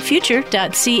realestatefuture.ca.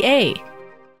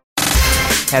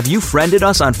 Have you friended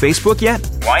us on Facebook yet?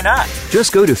 Why not?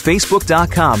 Just go to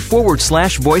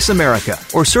facebook.com/Voice America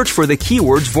or search for the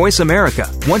keywords Voice America.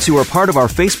 Once you are part of our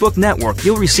Facebook network,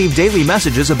 you'll receive daily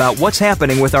messages about what's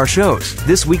happening with our shows,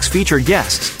 this week's featured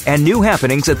guests, and new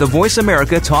happenings at the Voice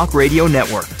America Talk Radio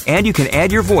Network. And you can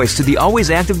add your voice to the always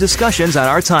active discussions on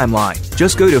our timeline.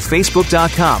 Just go to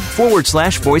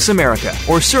facebook.com/Voice America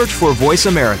or search for Voice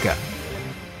America.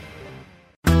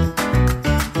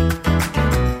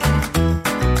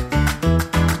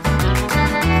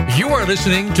 are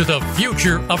listening to The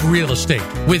Future of Real Estate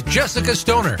with Jessica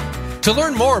Stoner. To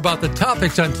learn more about the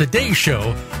topics on today's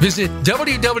show, visit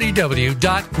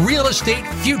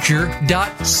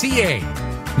www.realestatefuture.ca.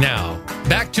 Now,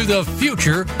 back to The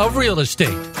Future of Real Estate.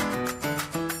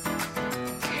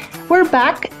 We're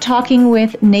back talking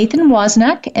with Nathan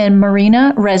Wozniak and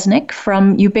Marina Resnick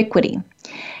from Ubiquity.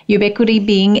 Ubiquity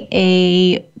being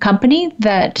a company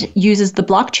that uses the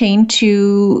blockchain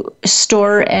to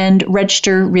store and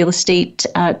register real estate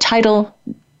title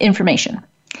information.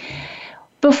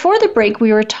 Before the break,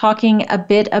 we were talking a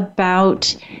bit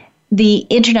about the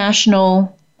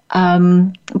international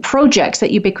projects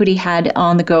that Ubiquity had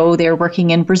on the go. They're working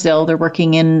in Brazil, they're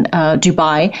working in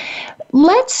Dubai.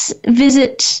 Let's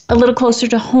visit a little closer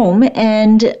to home,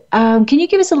 and can you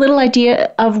give us a little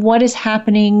idea of what is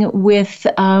happening with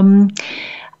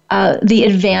the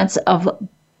advance of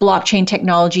blockchain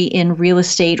technology in real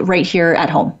estate right here at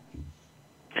home?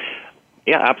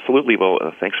 Yeah, absolutely.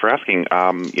 Well, thanks for asking.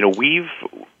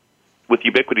 With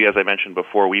Ubiquity, as I mentioned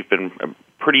before, we've been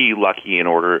pretty lucky in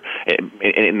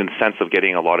the sense of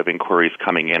getting a lot of inquiries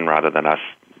coming in rather than us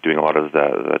doing a lot of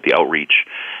the outreach.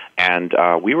 And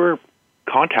we were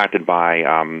contacted by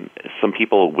some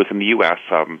people within the U.S.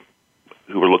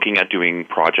 Who were looking at doing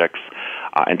projects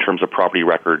in terms of property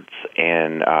records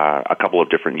in a couple of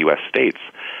different U.S. states.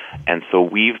 And so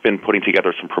we've been putting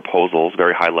together some proposals,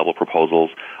 very high-level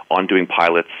proposals, on doing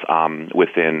pilots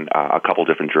within a couple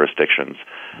different jurisdictions.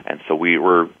 And so we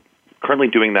were currently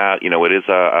doing that. It is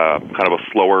a kind of a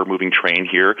slower-moving train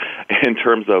here in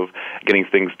terms of getting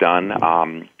things done.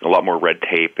 A lot more red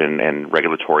tape and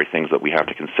regulatory things that we have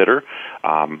to consider.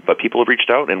 But people have reached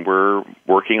out, and we're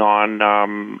working on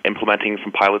implementing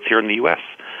some pilots here in the U.S.,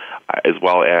 as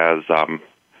well as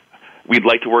we'd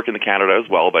like to work in Canada as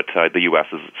well, but the U.S.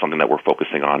 is something that we're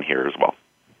focusing on here as well.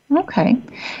 Okay.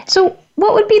 So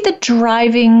what would be the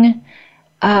driving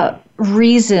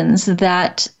reasons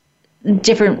that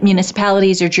different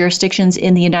municipalities or jurisdictions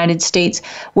in the United States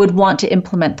would want to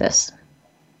implement this?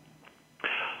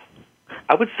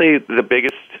 I would say the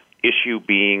biggest issue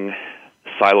being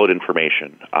siloed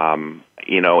information.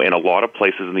 In a lot of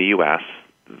places in the U.S.,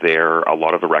 a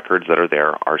lot of the records that are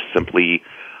there are simply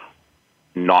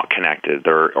not connected.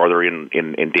 They're in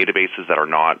databases that are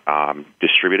not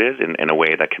distributed in a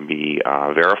way that can be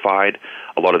verified.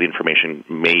 A lot of the information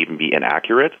may even be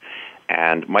inaccurate,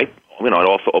 and it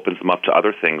also opens them up to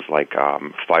other things like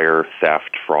fire,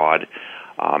 theft, fraud.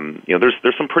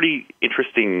 There's some pretty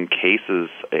interesting cases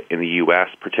in the U.S.,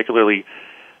 particularly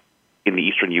in the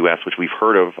eastern U.S., which we've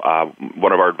heard of.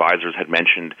 One of our advisors had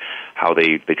mentioned how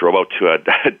they drove out to a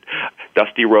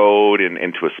dusty road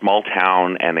into a small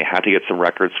town, and they had to get some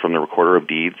records from the recorder of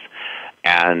deeds.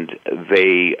 And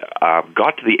they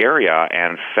got to the area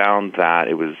and found that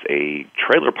it was a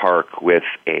trailer park with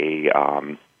a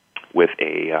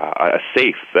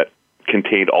safe that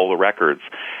contained all the records.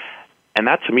 And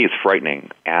that, to me, is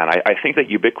frightening. And I think that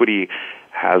Ubiquity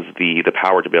has the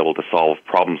power to be able to solve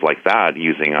problems like that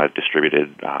using a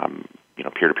distributed,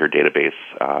 peer-to-peer database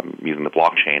using the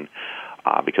blockchain.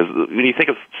 Because when you think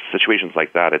of situations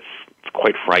like that, it's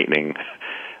quite frightening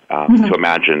to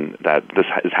imagine that this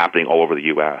is happening all over the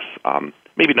U.S.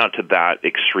 Maybe not to that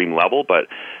extreme level, but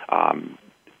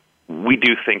we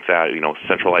do think that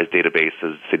centralized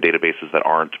databases that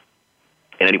aren't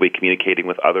in any way communicating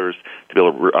with others to be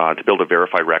able to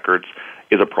verify records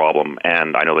is a problem,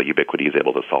 and I know that Ubiquity is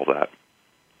able to solve that.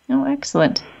 Oh,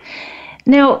 excellent.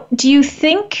 Now, do you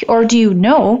think, or do you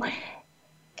know,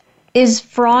 is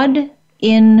fraud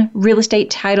in real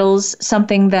estate titles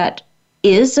something that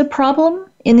is a problem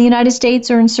in the United States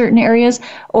or in certain areas,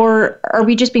 or are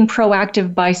we just being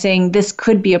proactive by saying this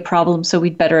could be a problem, so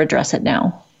we'd better address it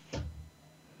now?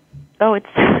 Oh,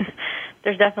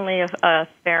 there's definitely a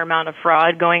fair amount of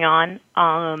fraud going on,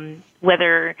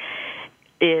 whether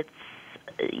it's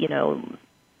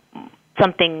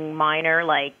something minor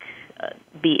like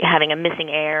having a missing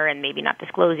heir and maybe not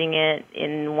disclosing it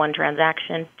in one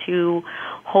transaction, to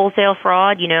wholesale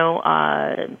fraud.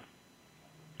 I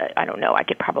don't know, I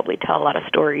could probably tell a lot of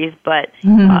stories, but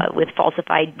with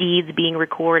falsified deeds being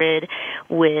recorded,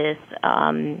 with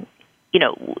when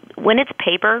it's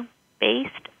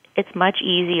paper-based, it's much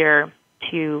easier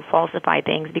to falsify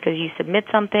things because you submit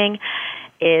something.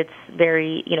 It's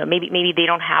very, maybe they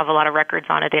don't have a lot of records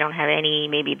on it. They don't have any.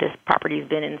 Maybe this property's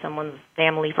been in someone's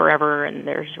family forever, and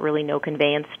there's really no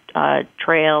conveyance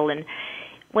trail. And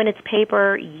when it's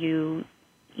paper,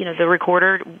 the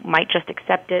recorder might just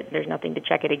accept it. There's nothing to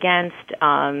check it against.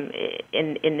 And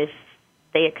if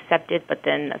they accept it, but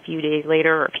then a few days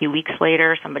later or a few weeks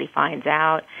later, somebody finds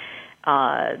out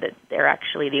that they're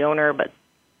actually the owner, but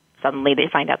suddenly they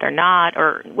find out they're not,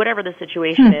 or whatever the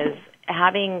situation is,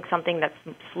 having something that's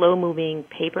slow-moving,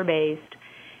 paper-based,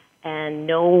 and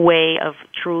no way of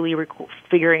truly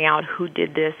figuring out who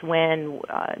did this when,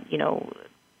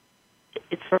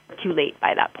 it's sort of too late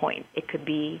by that point. It could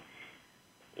be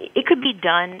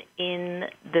done in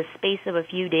the space of a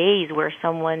few days, where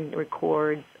someone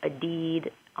records a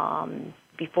deed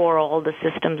before all the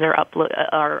systems are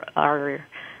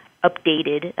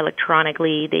updated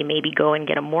electronically. They maybe go and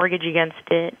get a mortgage against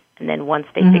it, and then once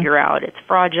they figure out it's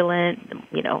fraudulent,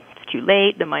 it's too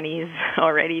late. The money's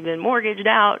already been mortgaged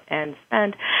out and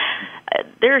spent.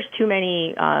 There's too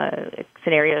many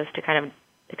scenarios to kind of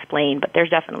explain, but there's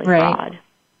definitely fraud.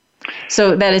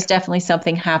 So that is definitely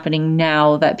something happening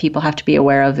now that people have to be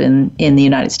aware of in the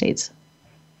United States.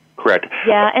 Correct.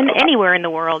 Yeah, and anywhere in the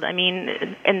world. I mean,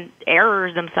 and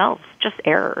errors themselves, just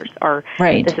errors, are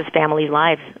this is families'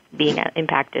 lives being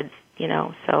impacted,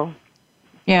 so.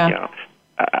 Yeah.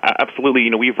 Absolutely.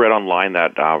 We've read online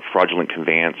that fraudulent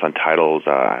conveyance on titles,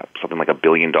 something like $1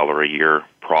 billion a year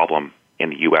problem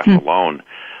in the U.S. alone.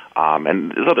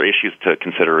 And there's other issues to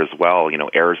consider as well,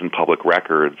 errors in public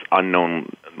records,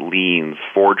 unknown liens,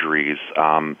 forgeries,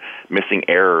 missing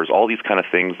errors, all these kind of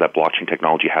things that blockchain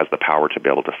technology has the power to be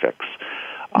able to fix.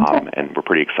 And we're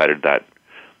pretty excited that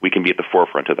we can be at the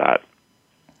forefront of that.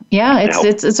 Yeah,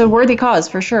 it's a worthy cause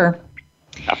for sure.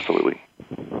 Absolutely.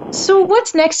 So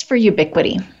what's next for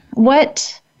Ubiquity?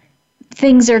 What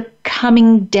things are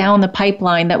coming down the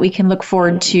pipeline that we can look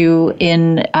forward to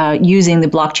in using the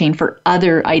blockchain for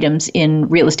other items in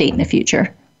real estate in the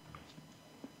future?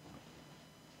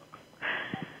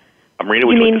 Marina,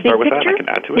 would you like to start with that? I can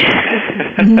add to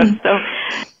it.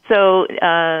 So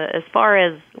as far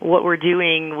as what we're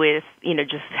doing with,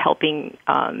 just helping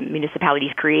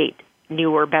municipalities create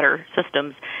newer, better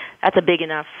systems, that's a big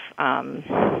enough,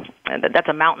 that's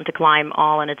a mountain to climb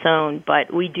all on its own.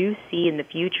 But we do see in the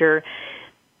future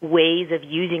ways of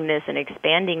using this and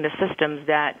expanding the systems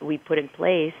that we put in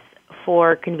place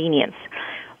for convenience,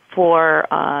 for,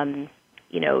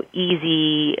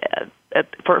 easy,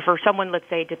 for someone, let's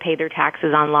say, to pay their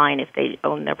taxes online if they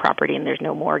own their property and there's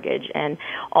no mortgage, and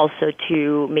also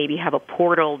to maybe have a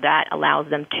portal that allows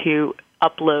them to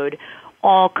upload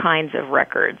all kinds of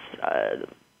records,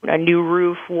 a new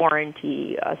roof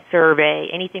warranty, a survey,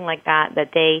 anything like that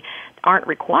they aren't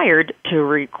required to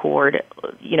record,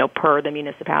 per the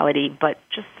municipality, but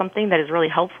just something that is really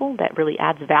helpful, that really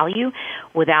adds value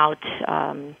without,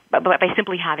 by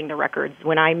simply having the records.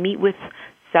 When I meet with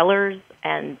sellers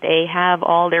and they have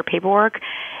all their paperwork,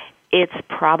 it's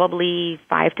probably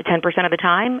 5 to 10% of the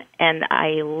time, and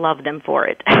I love them for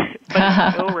it. But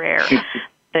it's so rare.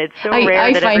 It's so rare.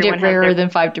 I find it rarer than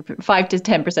 5 to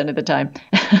 10% of the time.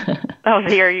 Oh,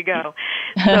 there you go.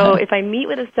 So if I meet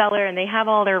with a seller and they have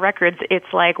all their records,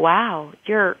 it's like, wow,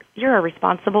 you're a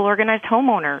responsible, organized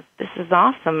homeowner. This is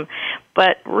awesome.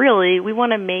 But really, we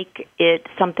want to make it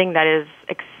something that is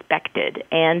expected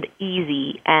and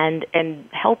easy and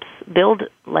helps build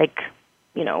like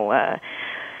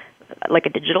a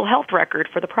digital health record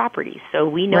for the property. So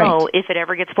we know if it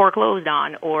ever gets foreclosed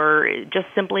on, or just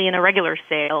simply in a regular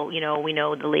sale, we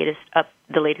know the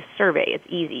latest survey. It's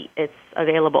easy. It's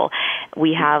available.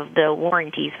 We have the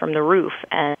warranties from the roof,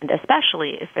 and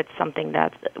especially if it's something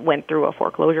that went through a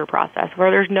foreclosure process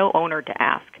where there's no owner to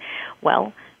ask.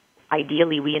 Well,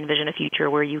 ideally we envision a future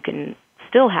where you can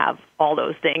still have all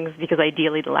those things, because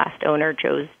ideally the last owner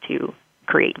chose to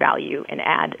create value and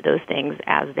add those things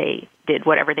as they did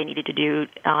whatever they needed to do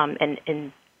and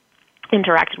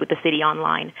interacted with the city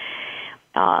online.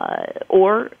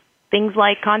 Or things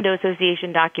like condo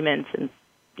association documents and,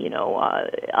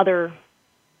 other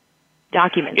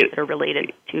documents that are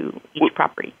related to each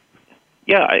property.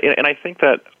 Yeah, and I think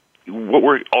that what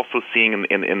we're also seeing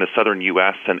in the southern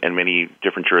U.S. and many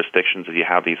different jurisdictions is you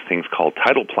have these things called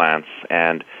title plants,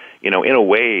 and in a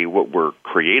way, what we're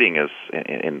creating is,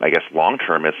 in I guess, long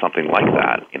term, is something like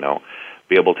that.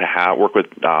 Be able to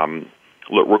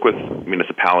work with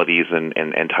municipalities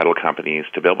and title companies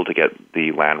to be able to get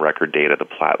the land record data, the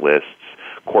plat lists,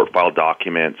 court file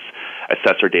documents,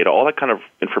 assessor data, all that kind of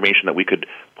information that we could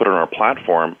put on our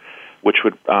platform, which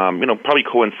would probably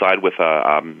coincide with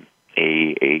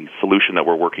a solution that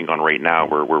we're working on right now,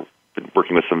 where we're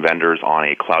working with some vendors on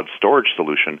a cloud storage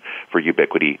solution for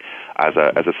Ubiquity as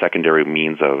a secondary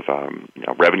means of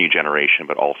revenue generation,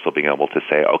 but also being able to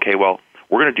say, okay, well,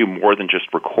 we're going to do more than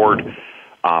just record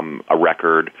a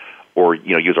record or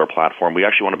use our platform. We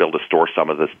actually want to be able to store some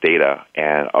of this data,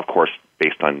 and of course,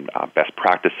 based on best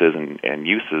practices and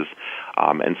uses.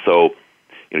 And so,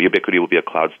 Ubiquity will be a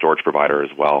cloud storage provider as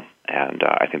well, and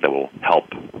I think that will help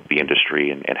the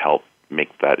industry and help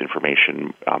make that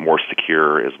information more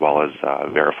secure as well as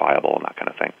verifiable and that kind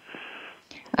of thing.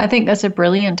 I think that's a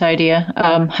brilliant idea.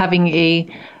 Having a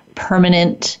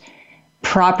permanent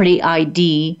property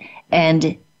ID,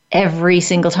 and every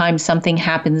single time something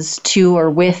happens to or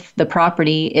with the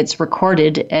property, it's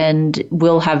recorded, and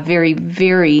we'll have very,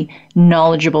 very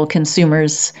knowledgeable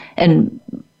consumers and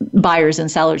buyers and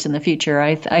sellers in the future.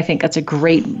 I think that's a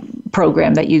great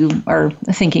program that you are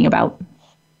thinking about.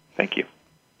 Thank you.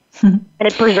 And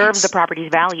it preserves the property's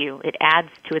value. It adds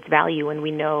to its value, and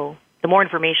we know the more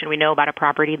information we know about a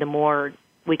property, the more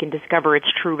we can discover its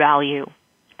true value.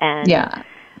 And we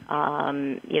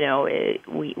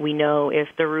know if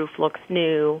the roof looks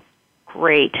new,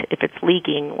 great. If it's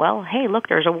leaking, well, hey, look,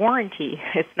 there's a warranty.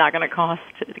 It's not going to cost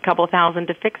a couple $1,000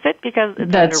 to fix it because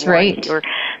it's under warranty. Or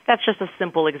that's just a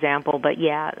simple example, but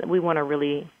yeah, we want to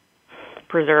really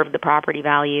preserve the property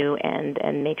value and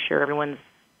make sure everyone's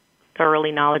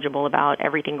thoroughly knowledgeable about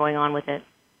everything going on with it.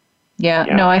 Yeah,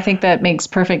 no, I think that makes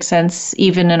perfect sense.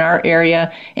 Even in our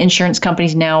area, insurance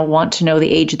companies now want to know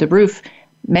the age of the roof.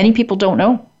 Many people don't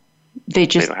know. They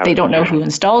don't know who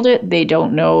installed it. They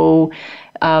don't know.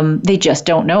 They just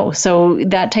don't know. So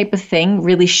that type of thing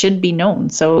really should be known.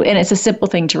 So, and it's a simple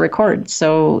thing to record.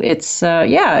 So it's a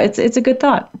good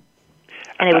thought.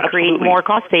 And it would create more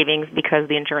cost savings because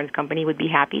the insurance company would be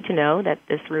happy to know that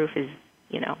this roof is,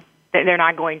 they're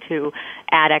not going to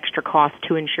add extra cost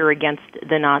to insure against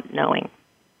the not knowing.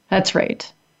 That's right.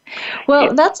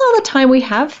 Well, that's all the time we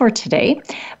have for today.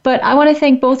 But I want to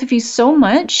thank both of you so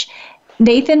much,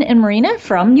 Nathan and Marina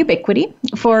from Ubiquity,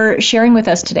 for sharing with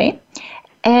us today.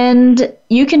 And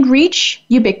you can reach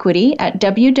Ubiquity at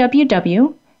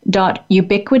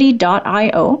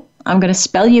www.ubiquity.io. I'm going to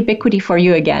spell Ubiquity for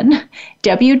you again,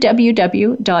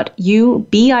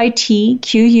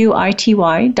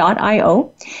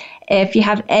 www.ubitquity.io. If you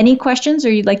have any questions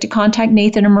or you'd like to contact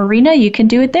Nathan or Marina, you can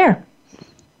do it there.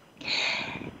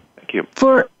 Thank you.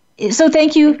 So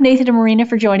thank you, Nathan and Marina,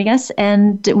 for joining us,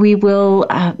 and we will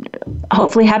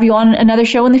hopefully have you on another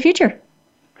show in the future.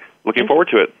 Looking forward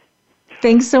to it.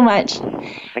 Thanks so much.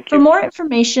 Thank you. For more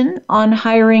information on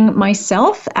hiring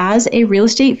myself as a real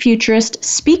estate futurist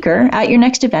speaker at your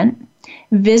next event,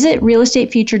 visit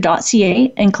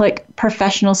realestatefuture.ca and click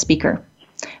Professional Speaker.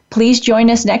 Please join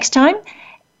us next time.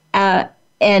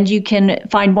 And you can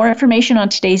find more information on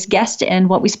today's guest and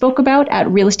what we spoke about at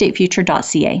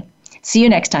realestatefuture.ca. See you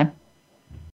next time.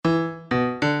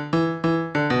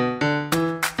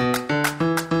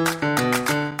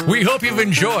 We hope you've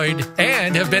enjoyed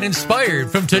and have been inspired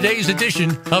from today's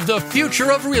edition of The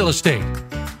Future of Real Estate.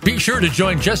 Be sure to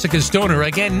join Jessica Stoner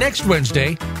again next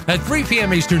Wednesday at 3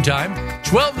 p.m. Eastern Time,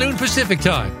 12 noon Pacific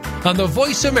Time on the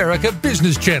Voice America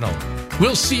Business Channel.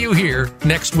 We'll see you here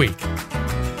next week.